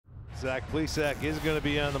Zach Plesac is going to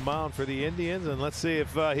be on the mound for the Indians, and let's see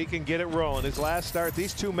if he can get it rolling. His last start,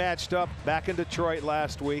 these two matched up back in Detroit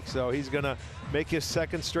last week, so he's going to make his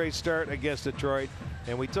second straight start against Detroit.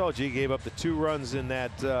 And we told you he gave up the 2 runs in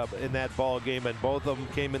that ball game, and both of them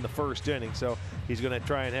came in the first inning. So he's going to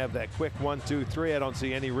try and have that quick 1, 2, 3. I don't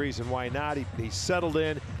see any reason why not. He settled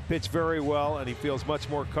in, pitched very well, and he feels much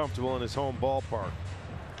more comfortable in his home ballpark.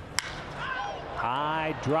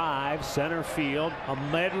 High drive, center field.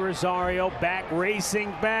 Ahmed Rosario back, racing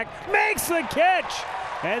back, makes the catch,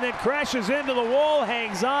 and then crashes into the wall,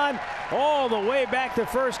 hangs on. All the way back to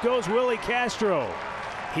first goes Willie Castro.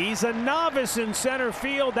 He's a novice in center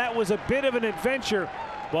field. That was a bit of an adventure,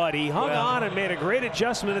 but he hung on and made a great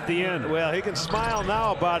adjustment at the end. Well, he can smile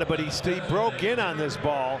now about it, but he broke in on this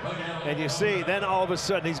ball, and you see, then all of a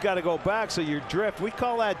sudden he's got to go back, so you drift. We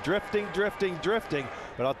call that drifting.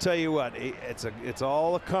 But I'll tell you what, it's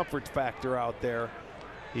all a comfort factor out there.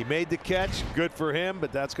 He made the catch, good for him,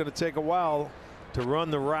 but that's going to take a while to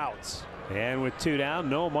run the routes. And with 2 down,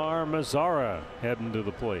 Nomar Mazara heading to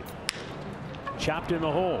the plate. Chopped in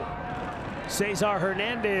the hole. Cesar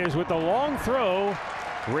Hernandez with the long throw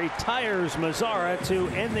retires Mazara to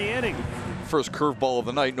end the inning. First curveball of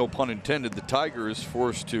the night, no pun intended. The Tigers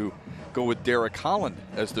forced to go with Derek Holland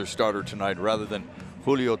as their starter tonight rather than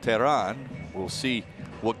Julio Teheran. We'll see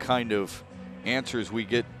what kind of answers we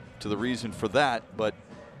get to the reason for that, but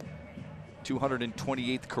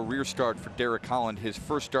 228th career start for Derek Holland, his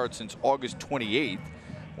first start since August 28th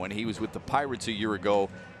when he was with the Pirates a year ago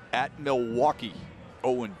at Milwaukee.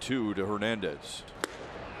 0-2 to Hernandez.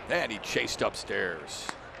 And he chased upstairs.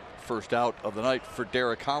 First out of the night for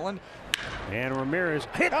Derek Holland. And Ramirez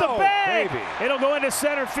hit the bag. Baby. It'll go into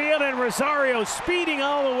center field, and Rosario speeding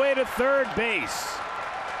all the way to third base.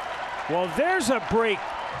 Well, there's a break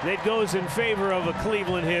that goes in favor of a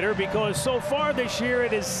Cleveland hitter, because so far this year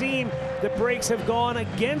it has seemed the breaks have gone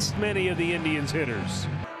against many of the Indians hitters.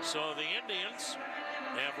 So the Indians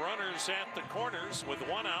have runners at the corners with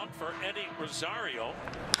 1 out for Eddie Rosario.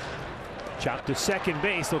 Chopped to second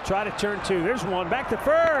base. They'll try to turn 2. There's 1 back to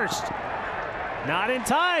first. Not in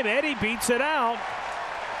time. Eddie beats it out.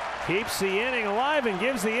 Keeps the inning alive and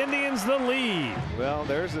gives the Indians the lead. Well,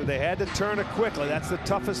 they had to turn it quickly. That's the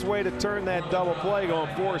toughest way to turn that double play, going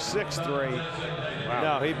 4-6-3.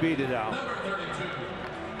 Wow. No, he beat it out.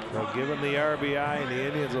 They'll give him the RBI, and the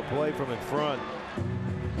Indians will play from in front.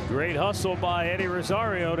 Great hustle by Eddie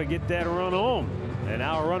Rosario to get that run home. And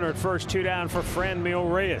now a runner at first, 2 down for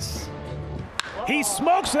Franmil Reyes. He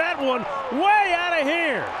smokes that one way out of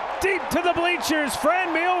here. Deep to the bleachers,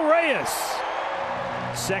 Franmil Reyes.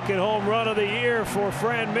 Second home run of the year for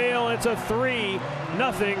Franmil. It's a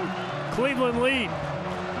 3-0 Cleveland lead.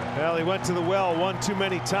 Well, he went to the well one too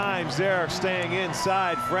many times there, staying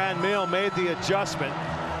inside. Franmil made the adjustment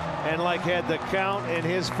and had the count in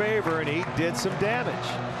his favor, and he did some damage.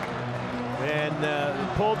 And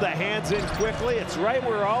pulled the hands in quickly. It's right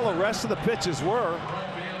where all the rest of the pitches were.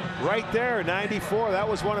 Right there, 94. That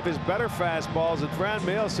was one of his better fastballs, and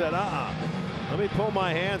Franmil said, let me pull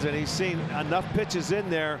my hands, and he's seen enough pitches in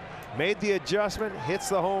there, made the adjustment, hits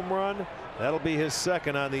the home run. That'll be his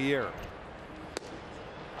second on the year.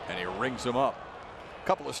 And he rings him up. A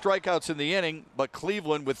couple of strikeouts in the inning, but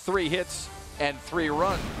Cleveland with 3 hits and 3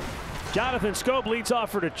 runs. Jonathan Schoop leads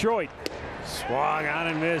off for Detroit. Swung on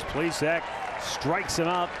and missed. Plesac strikes him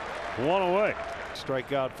out. 1 away.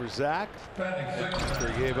 Strikeout for Zach. After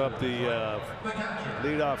he gave up the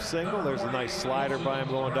leadoff single. There's a nice slider by him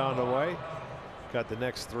going down the way. Got the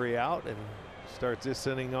next 3 out and starts this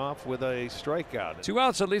inning off with a strikeout. 2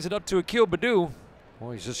 outs, that leads it up to Akil Baddoo.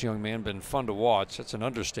 Boy, has this young man been fun to watch. That's an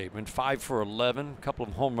understatement. 5 for 11, a couple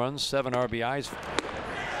of home runs, 7 RBIs.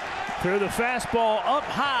 Through the fastball up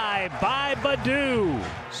high by Baddoo.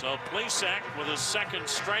 So Plesac with his second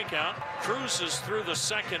strikeout cruises through the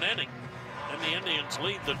second inning, and the Indians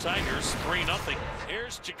lead the Tigers 3-0.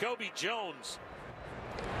 Here's Jacoby Jones.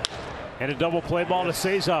 And a double play ball to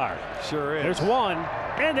Cesar. Sure is. There's 1,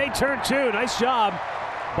 and they turn 2. Nice job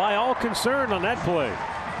by all concerned on that play.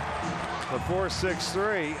 The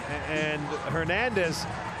 4-6-3, and Hernandez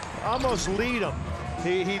almost lead him.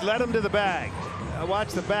 He led him to the bag. Watch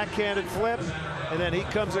the backhanded flip, and then he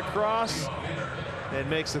comes across and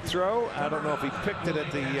makes the throw. I don't know if he picked it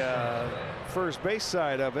at the first base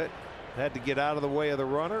side of it. Had to get out of the way of the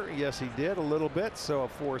runner. Yes, he did a little bit. So a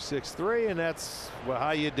 4-6-3, and that's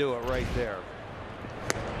how you do it right there.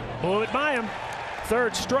 Blew it by him.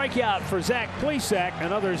 Third strikeout for Zach Plesac.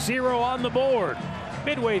 Another 0 on the board.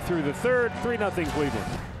 Midway through the third, 3-0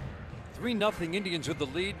 Cleveland. 3-0 Indians with the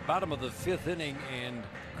lead, bottom of the 5th inning. And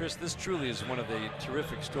Chris, this truly is one of the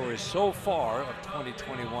terrific stories so far of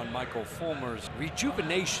 2021. Michael Fulmer's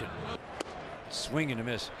rejuvenation. Swing and a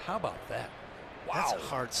miss. How about that? Wow. That's a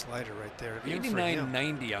hard slider right there.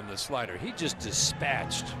 89-90 on the slider. He just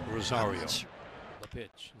dispatched Rosario. The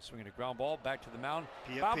pitch. Swinging a ground ball back to the mound.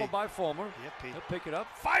 Bobbled by Fulmer. He'll pick it up.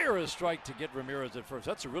 Fire a strike to get Ramirez at first.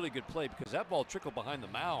 That's a really good play because that ball trickled behind the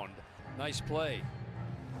mound. Nice play.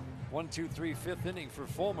 1-2-3, 5th inning for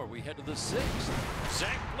Fulmer. We head to the 6th.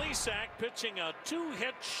 Zach Plesac pitching a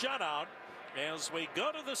 2-hit shutout as we go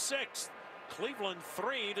to the 6th. Cleveland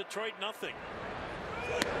 3, Detroit 0.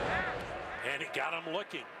 And he got him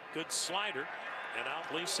looking. Good slider. And now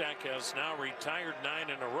Plesac has now retired 9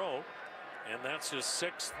 in a row. And that's his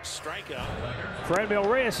 6th strikeout. Franmil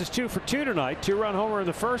Reyes is 2 for 2 tonight. 2-run homer in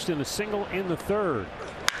the 1st and a single in the 3rd.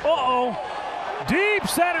 Uh-oh. Deep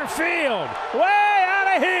center field. Way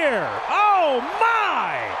out of here. Oh,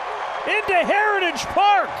 my. Into Heritage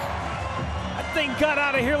Park. That thing got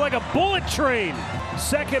out of here like a bullet train.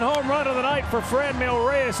 2nd home run of the night for Franmil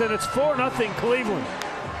Reyes, and it's 4-0 Cleveland.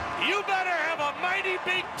 You better have a mighty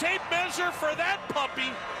big tape measure for that puppy.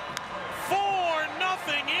 4-0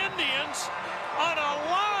 Indians on a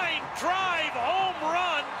line drive home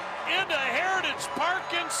run into Heritage Park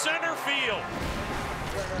in center field.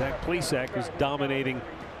 Zach Plesac is dominating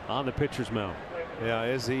on the pitcher's mound. Yeah,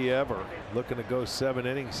 is he ever. Looking to go 7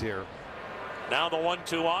 innings here. Now the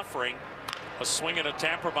 1-2 offering. A swing and a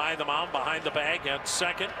tapper by the mound behind the bag at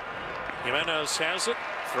second. Jimenez has it.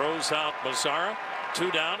 Throws out Mazzara.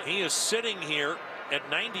 2 down. He is sitting here at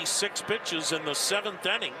 96 pitches in the 7th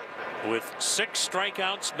inning with 6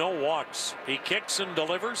 strikeouts, no walks. He kicks and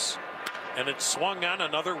delivers, and it's swung on.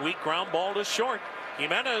 Another weak ground ball to short.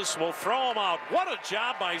 Jimenez will throw him out. What a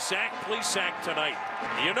job by Zach Plesac tonight.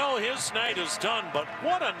 You know his night is done, but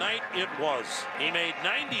what a night it was. He made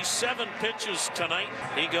 97 pitches tonight.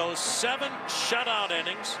 He goes 7 shutout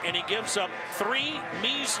innings, and he gives up 3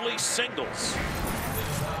 measly singles.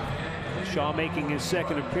 Shaw making his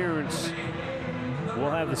 2nd appearance. We'll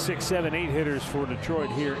have the 6, 7, 8 hitters for Detroit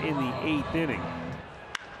here in the 8th inning.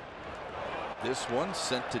 This one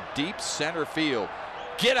sent to deep center field.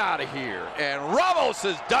 Get out of here. And Ramos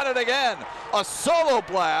has done it again. A solo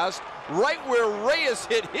blast right where Reyes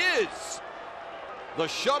hit his. The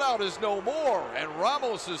shutout is no more, and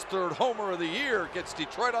Ramos' 3rd homer of the year gets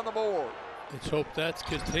Detroit on the board. Let's hope that's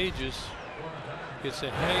contagious. Gets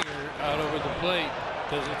a hanger out over the plate.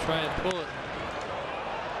 Doesn't try and pull it.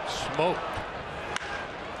 Smoked.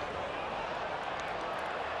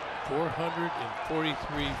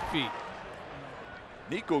 443 feet.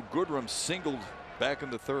 Nico Goodrum singled back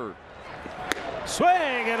in the 3rd. Swing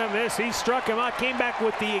and a miss. He struck him out. Came back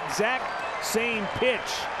with the exact same pitch.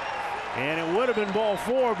 And it would have been ball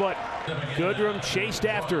 4, but Goodrum chased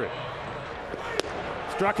after it.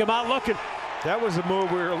 Struck him out looking. That was the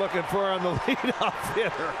move we were looking for on the leadoff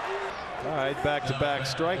hitter. All right, back-to-back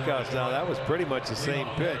strikeouts now. That was pretty much the same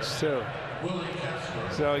pitch, too.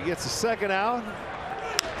 So he gets the 2nd out.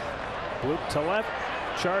 Loop to left,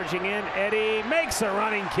 charging in. Eddie makes a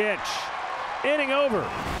running catch. Inning over.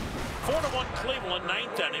 4-1 Cleveland,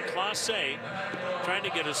 9th inning, Class A, trying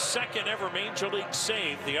to get his 2nd ever Major League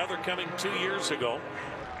save, the other coming 2 years ago.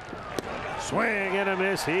 Swing and a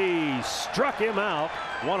miss. He struck him out.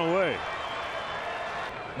 1 away.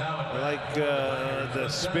 I like the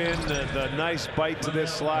spin, the nice bite to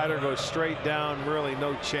this slider, goes straight down, really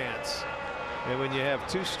no chance. And when you have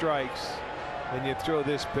 2 strikes and you throw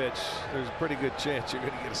this pitch, there's a pretty good chance you're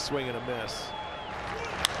going to get a swing and a miss.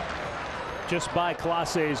 Just by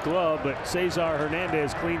Clase's glove, but Cesar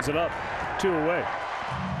Hernandez cleans it up. 2 away.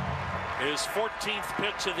 His 14th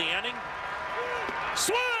pitch of the inning.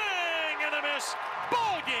 Swing and a miss.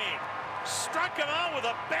 Ball game. Struck him out with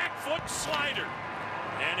a back foot slider.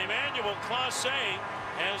 And Emmanuel Clase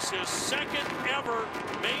has his 2nd ever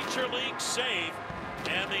Major League save.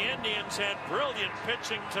 And the Indians had brilliant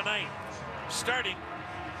pitching tonight, starting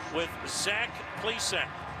with Zach Plesac.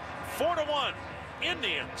 4-1,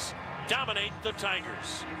 Indians dominate the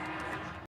Tigers.